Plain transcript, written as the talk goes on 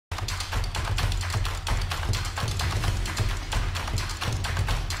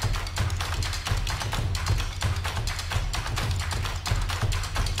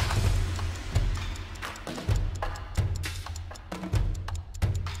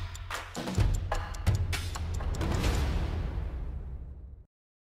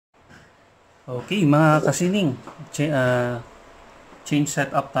Okay, mga kasining, change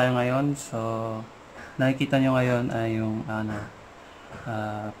setup tayo ngayon. So, nakikita nyo ngayon ay yung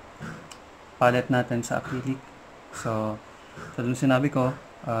palette natin sa acrylic. So dun sinabi ko,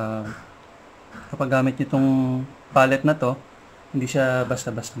 kapag gamit nyo itong palette na to, hindi siya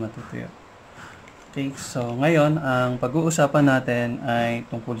basta-basta matutuyo. Okay, so ngayon, ang pag-uusapan natin ay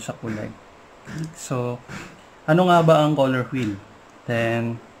tungkol sa kulay. So, ano nga ba ang color wheel?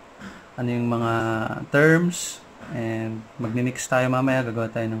 Then, ano yung mga terms? And magmi-mix tayo mamaya,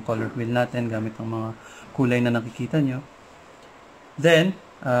 gagawa tayo ng color wheel natin gamit ang mga kulay na nakikita nyo. Then,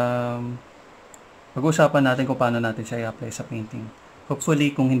 pag-uusapan natin kung paano natin siya i-apply sa painting.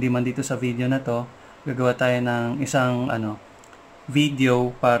 Hopefully, kung hindi man dito sa video na to, gagawa tayo ng isang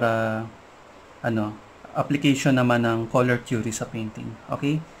video para application naman ng color theory sa painting.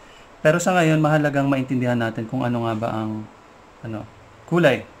 Okay? Pero sa ngayon, mahalagang maintindihan natin kung ano nga ba ang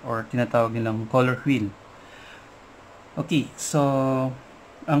kulay or tinatawag nilang color wheel. Okay, so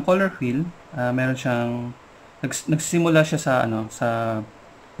ang color wheel, meron siyang nagsimula siya sa sa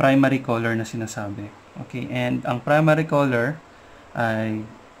primary color na sinasabi. Okay, and ang primary color ay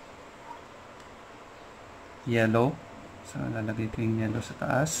yellow. So lalagay ko yung yellow sa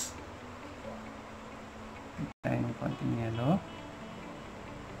taas. Tayo ng konting yellow.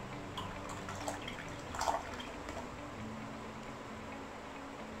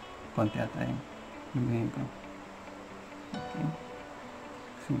 Konti ata yung lumihin ko. Okay.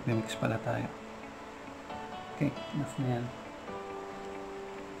 Mix pala tayo. Okay, enough na yan.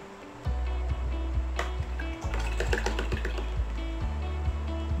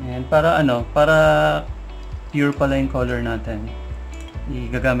 Ayan, para pure pala yung color natin,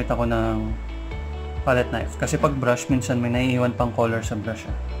 gagamit ako ng palette knife. Kasi pag brush, minsan may naiiwan pang color sa brush.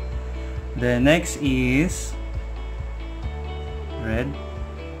 The next is red.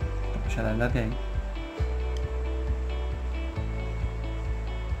 Ito pa siya lalagay.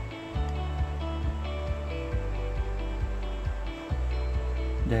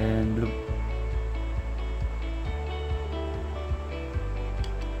 Then blue.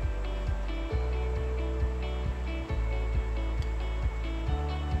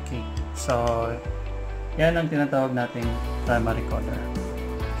 Okay, so yan ang tinatawag nating primary color.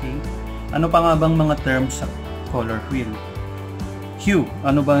 Okay, ano pa nga bang mga terms sa color wheel? Hue.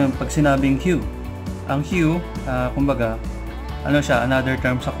 Ano ba yung pag sinabing hue? Ang hue, kumbaga, siya, another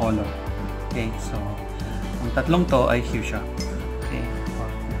term sa color. Okay, so ang tatlong to ay hue siya. Okay,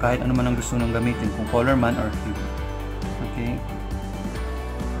 kahit ano man ang gusto nang gamitin, kung color man or hue. Okay,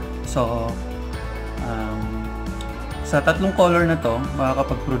 so sa tatlong color na to,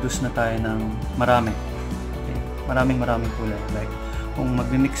 makakapag-produce na tayo ng marami. Okay, maraming kulay. Like, kung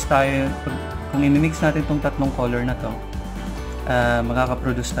mag-mix tayo, kung i-mix natin itong tatlong color na to,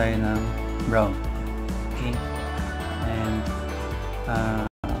 makaka-produce tayo ng brown. Okay, and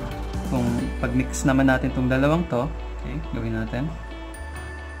kung pag-mix naman natin itong dalawang to, okay, gawin natin.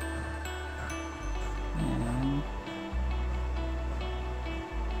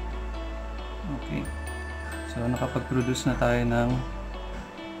 Okay. So, nakapag-produce na tayo ng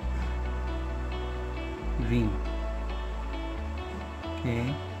green. Okay.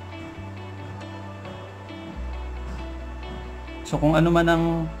 So, kung ano man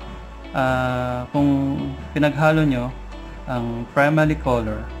ang kung pinaghalo nyo ang primary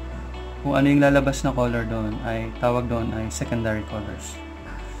color, kung ano yung lalabas na color doon, ay tawag doon ay secondary colors.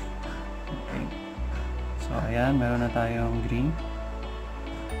 Okay. So, ayan, meron na tayong green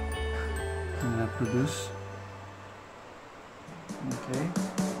na produce. Okay.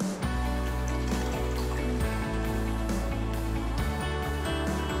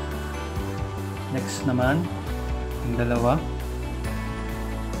 Next naman, yung dalawa,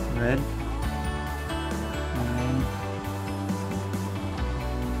 red and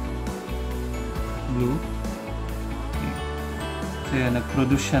blue. Okay. So yan,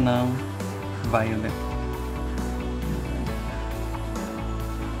 nag-produce siya ng violet.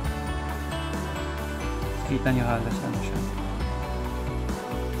 Kita nyo halos ano siya.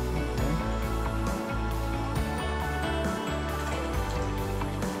 Okay.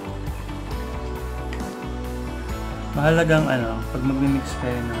 Mahalagang pag mag-mix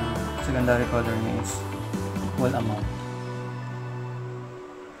kayo ng secondary color niya is equal amount.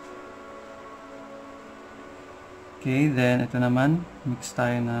 Okay, then ito naman, mix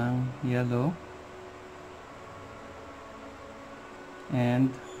tayo ng yellow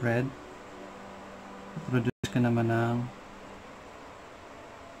and red. Produce ka naman ng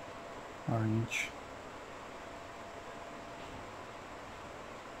orange.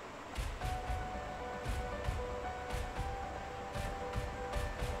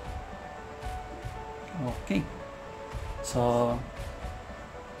 Okay. So,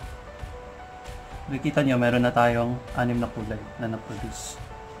 nakikita nyo, meron na tayong 6 na kulay na na-produce.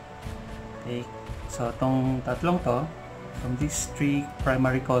 Okay. So, itong tatlong to, from these 3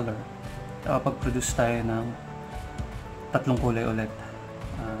 primary color, pag-produce tayo ng 3 kulay ulit,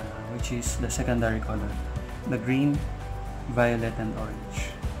 which is the secondary color. The green, violet, and orange.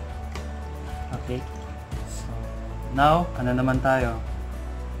 Okay. So, now, ano naman tayo?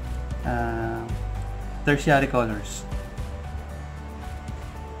 Tertiary colors.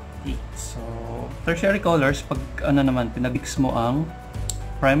 Okay. So, tertiary colors, pag ano naman, pinabix mo ang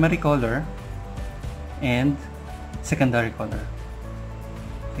primary color and secondary color.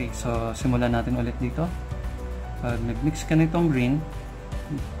 Okay, so simulan natin ulit dito. Pag nag-mix ka nitong green,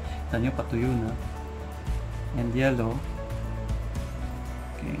 kita nyo, patuyo na. And yellow.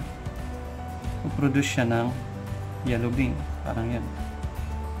 Okay. Puproduce siya ng yellow-green. Parang yan.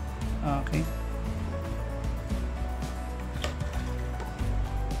 Okay.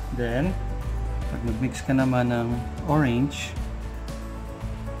 Then, pag nag-mix ka naman ng orange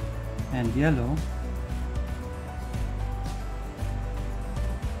and yellow,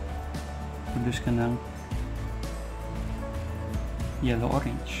 produce ka ng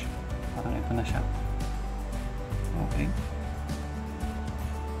yellow-orange. Parang ito na siya. Okay.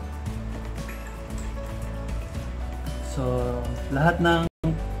 So, lahat ng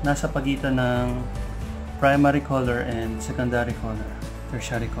nasa pagitan ng primary color and secondary color,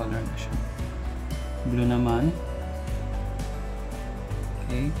 tertiary color na siya. Blue naman.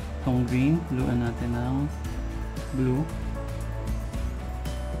 Okay. Itong green, bluean natin ng blue.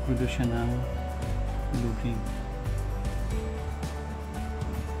 Produce siya ng blue-green.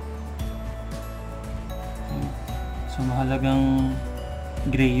 Okay. So, mahalagang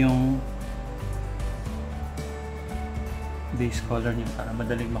gray yung base color niya para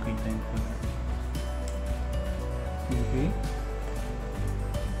madaling makita yung color. Okay.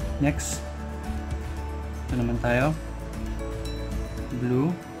 Next, ito naman tayo.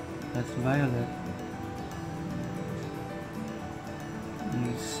 Blue, that's violet.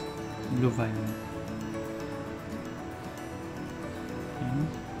 Is blue-violet. Okay.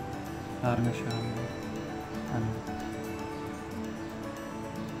 Parang na siya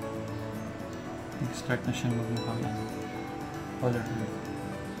start na siyang magmukhang color.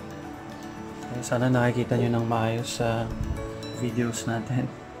 Okay, sana nakikita nyo ng maayos sa videos natin.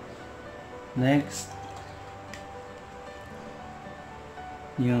 Next,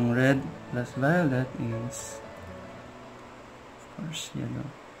 yung red plus violet is of course yellow.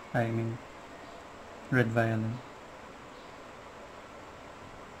 I mean red violet.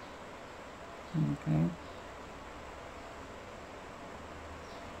 Okay.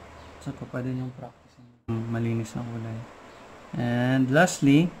 So pwede nyo practice malinis na kulay. And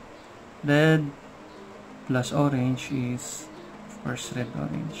lastly, red plus orange is of course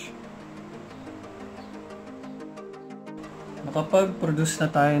red-orange. Nakapag-produce na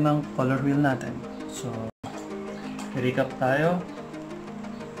tayo ng color wheel natin. So, i-recap tayo.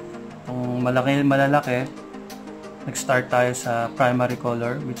 Kung malalaki, nag-start tayo sa primary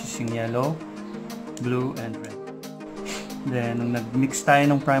color, which is yung yellow, blue, and red. Then, nung nag-mix tayo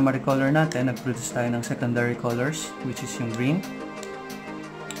ng primary color natin, nag-produce tayo ng secondary colors, which is yung green,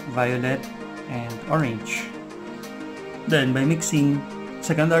 violet, and orange. Then, by mixing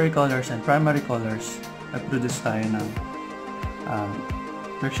secondary colors and primary colors, nag-produce tayo ng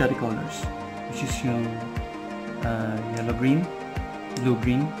tertiary colors, which is yung yellow-green,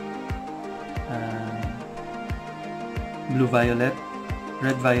 blue-green, blue-violet,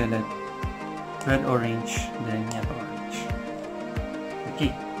 red-violet, red-orange, then yellow-orange.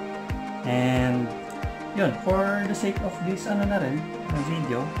 Okay. And yun, for the sake of this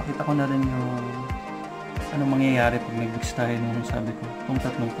video, pakita ko na rin yung anong mangyayari pag nag-mix tayo nung sabi ko, itong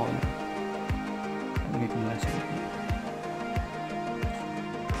tatlong color. Lagay ko na sa ito.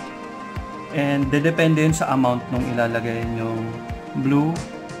 And depende yun sa amount nung ilalagay yung blue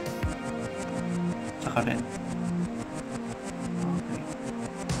saka red. Okay.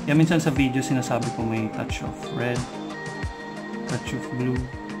 Kaya minsan sa video sinasabi ko may touch of red, touch of blue.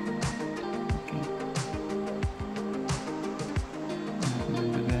 Okay.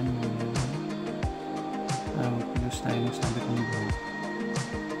 Dagdagan yung mag-produce tayo ng sabi kong blue.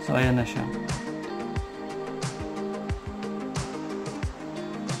 So ayan na siya.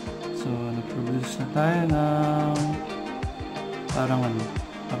 So, nag-produce na tayo ng parang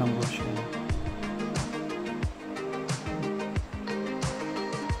brush yun.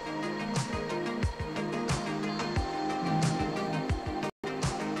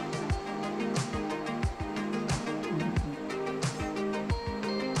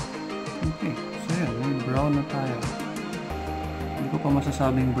 Okay, so yan, may brown na tayo. Hindi ko pa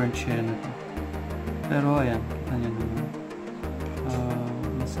masasabing burnt share na to. Pero ayan, kita nyo naman.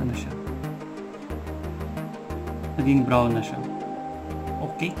 Mas ano siya. Naging brown na siya.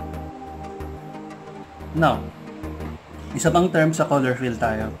 Okay. Now, isa pang term sa color fill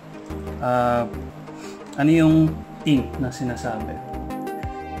tayo. Ano yung tint na sinasabi?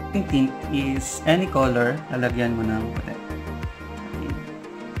 Yung tint is any color, lalagyan mo ng puti. Okay.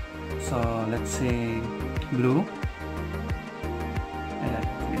 So, let's say blue. Ayan,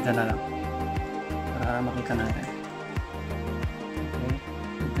 dyan na lang. Para makita natin. Okay.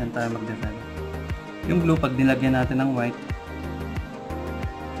 Dyan tayo mag-develop. Yung blue, pag nilagyan natin ng white,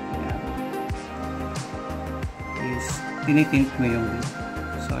 ayan, is tinitint mo yung blue.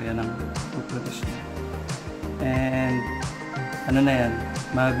 So, ayan ang puproduce niya. And, ano na yan,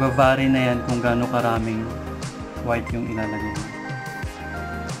 magva-vary na yan kung gaano karaming white yung ilalagay mo.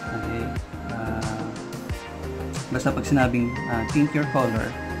 Okay. Basta pag sinabing tint your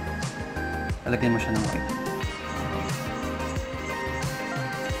color, lalagyan mo siya ng white.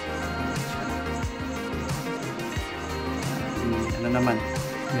 Ano naman?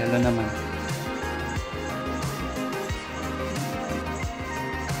 Yellow naman.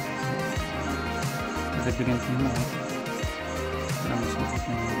 Dagdagan ko yung white. Para mas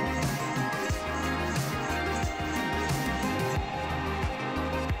makita nyo.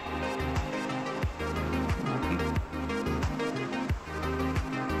 Okay.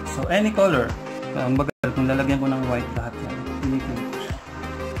 So, any color. Bagal, kung lalagyan ko ng white lahat yan. Pinipilit ko siya.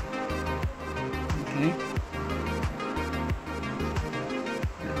 Okay.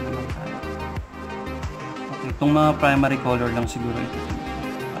 Okay, itong mga primary color lang siguro ito.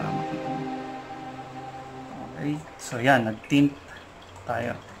 Para makita nyo. Okay, so yan, nag-tint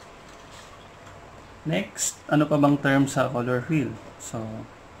tayo. Next, ano pa bang term sa color fill? So,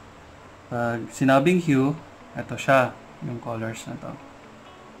 pag sinabing hue, ito siya, yung colors na to.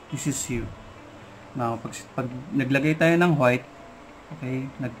 This is hue. Now, pag naglagay tayo ng white, okay,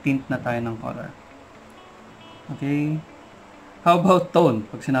 nag-tint na tayo ng color. Okay, how about tone?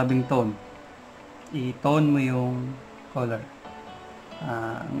 Pag sinabing tone, i-tone mo yung color.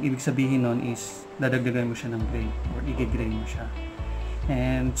 Ang ibig sabihin nun is dadagdagan mo siya ng gray or i-gray mo siya.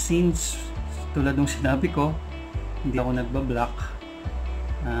 And since tulad ng sinabi ko, hindi ako nagba-black,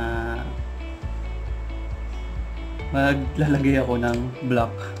 maglalagay ako ng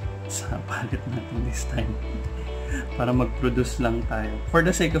black sa palette natin this time para mag-produce lang tayo. For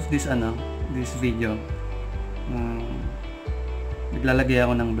the sake of this this video, naglalagay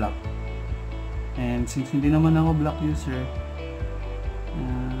ako ng black. And since hindi naman ako black user,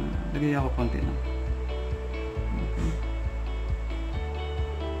 lagay ako konti lang. Okay.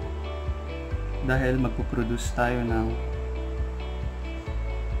 Dahil magpo-produce tayo ng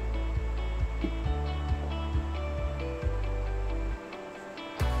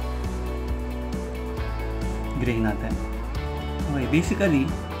gray natin. Okay, basically,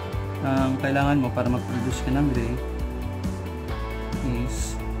 ang kailangan mo para mag-produce ka ng gray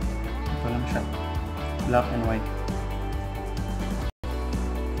is ito lang siya, black and white.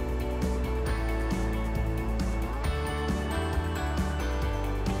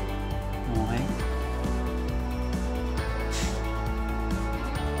 Okay.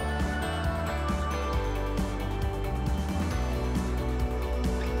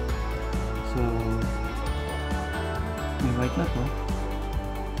 So, may white na to.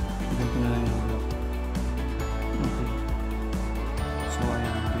 Ganito na lang yung black. Okay. So,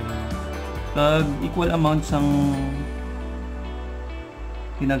 ayan. Pag equal amounts ang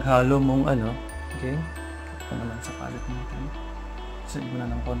pinaghalo mong okay? Ito naman sa palette natin. Save mo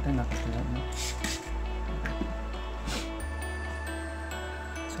na ng konti, nakatulad na. Okay.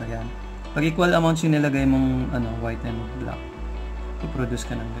 So, ayan. Pag equal amounts yung nilagay mong white and black, i-produce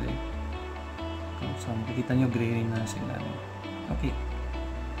ka ng gray. Okay, so, makikita nyo gray rin na sila. Okay.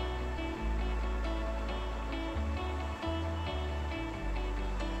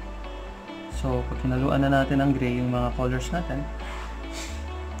 So, pag hinaluan na natin ng gray yung mga colors natin,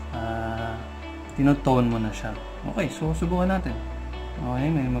 tinotone mo na siya. Okay, so subukan natin. Okay,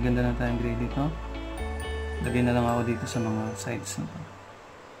 may maganda na tayong gray dito. Lagay na lang ako dito sa mga sides nito.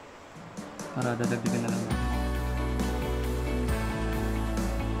 Para dadagdagan na lang natin.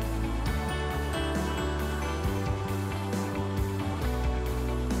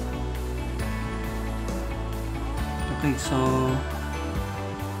 Okay, so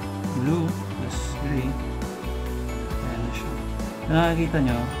blue plus gray. Ayan na siya. Nakakita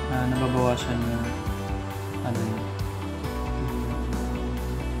nyo, nababawasan yung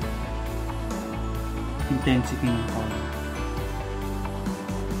intensity ng color.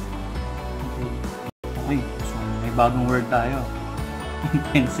 Okay. Okay. bagong word tayo.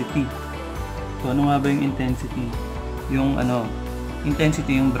 Intensity. So, ano nga ba yung intensity? Yung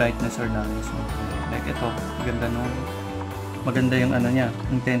intensity yung brightness or darkness. So, like ito, maganda yung niya,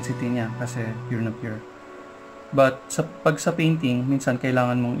 intensity niya kasi pure na pure. But pag sa painting, minsan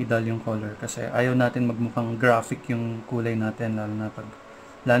kailangan mong i-dull yung color kasi ayaw natin magmukhang graphic yung kulay natin, lalo na pag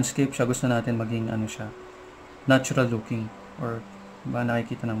landscape siya, gusto natin maging siya, natural looking or ba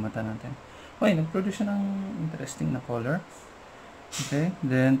nakikita ng mata natin. Okay, nag-produce siya ng interesting na color. Okay,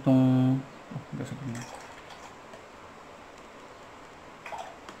 then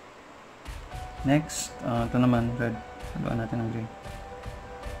next, ito naman, red. Haluan natin ng gray.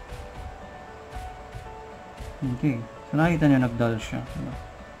 Okay. So, nakikita nyo, nag-dull siya. Diba?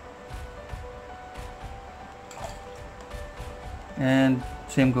 And,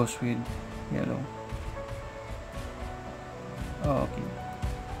 same goes with yellow. Oh, okay.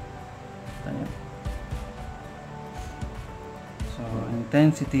 Tanya. So,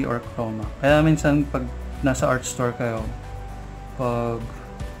 intensity or chroma. Kaya minsan, pag nasa art store kayo, pag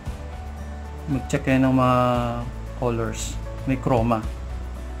mag-check kayo ng mga colors, may chroma.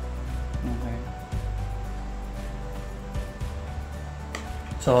 Okay.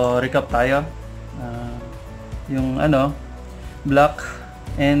 So, recap tayo. Yung black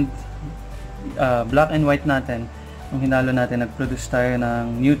and white natin, yung hinalo natin, nag-produce tayo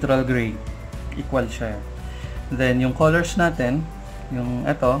ng neutral gray. Equal siya. Then, yung colors natin, yung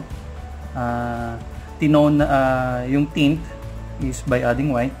yung tint is by adding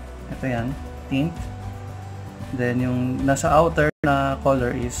white. Ito yan, tint. Then, yung nasa outer na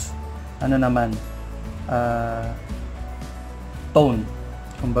color is, tone.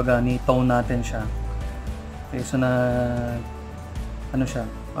 Kumbaga, ni-tone natin siya. Okay, so siya?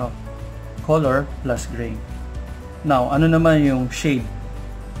 Color plus gray. Now, ano naman yung shade?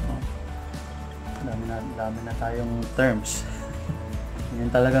 Dami na tayong terms. Yan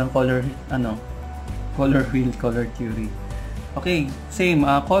talagang color wheel, color theory. Okay, same,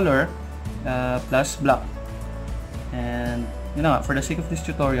 color plus black. And, yun na nga, for the sake of this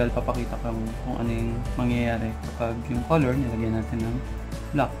tutorial, papakita ko kung ano yung mangyayari kapag yung color, nilagyan natin ng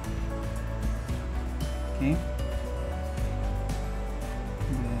black. Okay.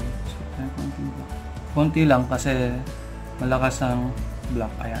 Konti lang kasi malakas ang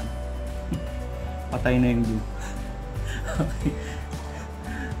black. Ayan. Patay na yung blue. Okay.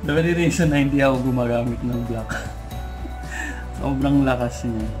 The very reason na hindi ako gumagamit ng black. Sobrang lakas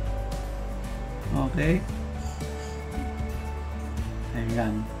niya. Okay.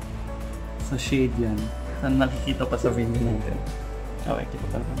 Ayan. So shade yan. Saan nakikita pa sa video natin? Okay, kita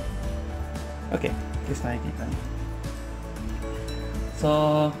pa lang. Okay, guys, nakikita na. So,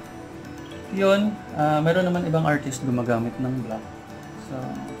 yun. Meron naman ibang artist gumagamit ng black. So,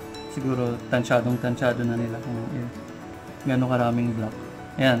 siguro tansyado na nila kung gano'ng karaming black.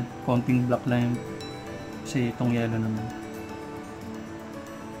 Ayan, konting black lang yung kasi itong yellow naman.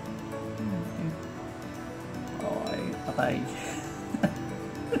 Okay, patay.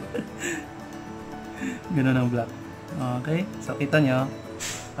 Gano'n ang black. Okay, so kita nyo,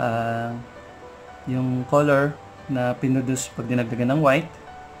 yung color na pinroduce pag dinagdagan ng white,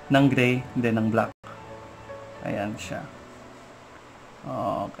 ng gray, then ng black. Ayan siya.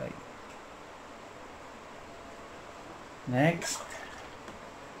 Okay. Next.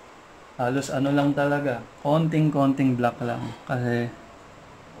 Halos lang talaga. Konting black lang. Kasi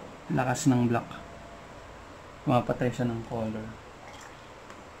lakas ng black. Mapatay siya ng color.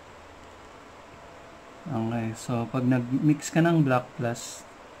 Okay. So, pag nag-mix ka ng black plus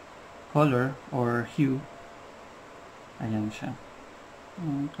color or hue, ayan siya.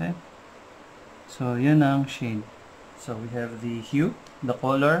 Okay. So, yun ang shade. So, we have the hue, the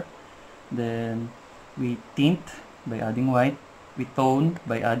color, then we tint by adding white, we tone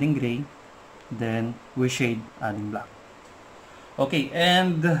by adding gray, then we shade adding black. Okay,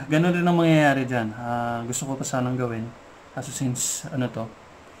 and ganun rin ang mangyayari dyan. Gusto ko pa sanang gawin. Kaso since,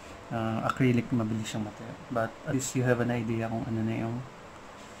 acrylic, mabilis siyang material. But at least you have an idea kung ano na yung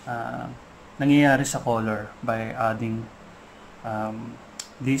nangyayari sa color by adding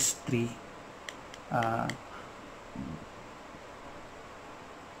these three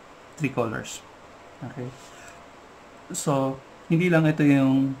colors. Okay. So, hindi lang ito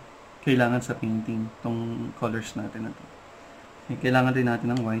yung kailangan sa painting, tong colors natin na to. Okay, kailangan din natin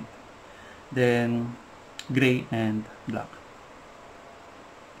ng white, then gray and black.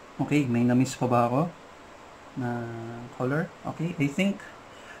 Okay, may na-miss pa ba ako na color? Okay, I think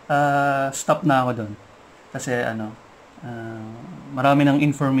stop na ako doon. Kasi marami ng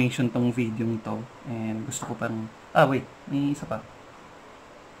information tong video to and gusto ko pang wait, may isa pa.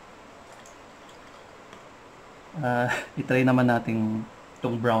 itry naman natin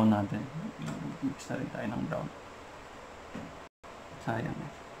itong brown natin. Mix na rin tayo ng brown. Sayang.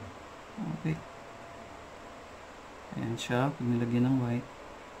 Okay. Ayan siya. Pag nilagyan ng white.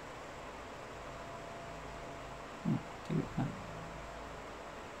 Sige na.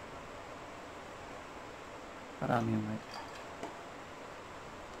 Parami yung white.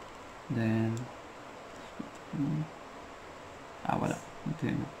 Then, wala. Ito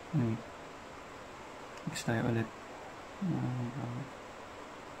yun. Anyway. Mix tayo ulit. Brown.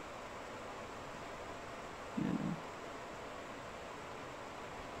 Yan.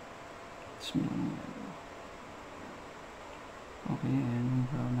 Okay, and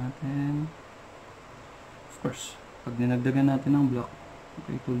brown natin. Of course, pag dinagdagan natin ng block,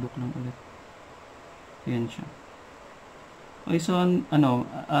 okay, tuldok lang ulit. Yan siya. Okay, so, ang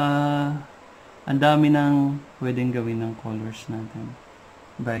dami ng pwedeng gawin ng colors natin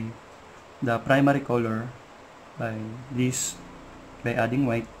by the primary color by adding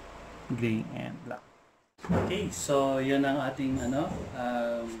white, gray, and black. Okay, so yun ang ating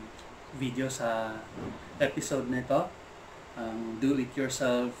video sa episode nito.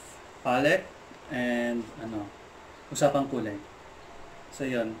 Do-it-yourself palette and usapang kulay. So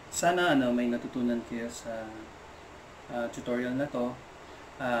yun, sana may natutunan kayo sa tutorial na to.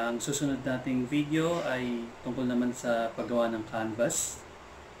 Ang susunod nating video ay tungkol naman sa paggawa ng canvas.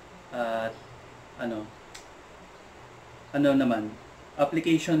 At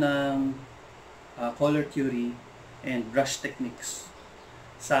application ng color theory and brush techniques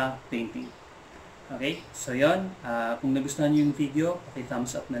sa painting. Okay? So yun, kung nagustuhan nyo yung video,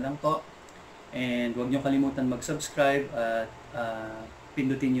 thumbs up na lang po. And huwag nyo kalimutan mag-subscribe at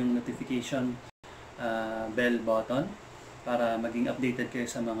pindutin yung notification bell button para maging updated kayo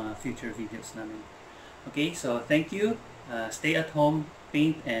sa mga future videos namin. Okay? So thank you. Stay at home,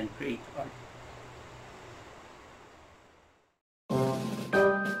 paint and create art.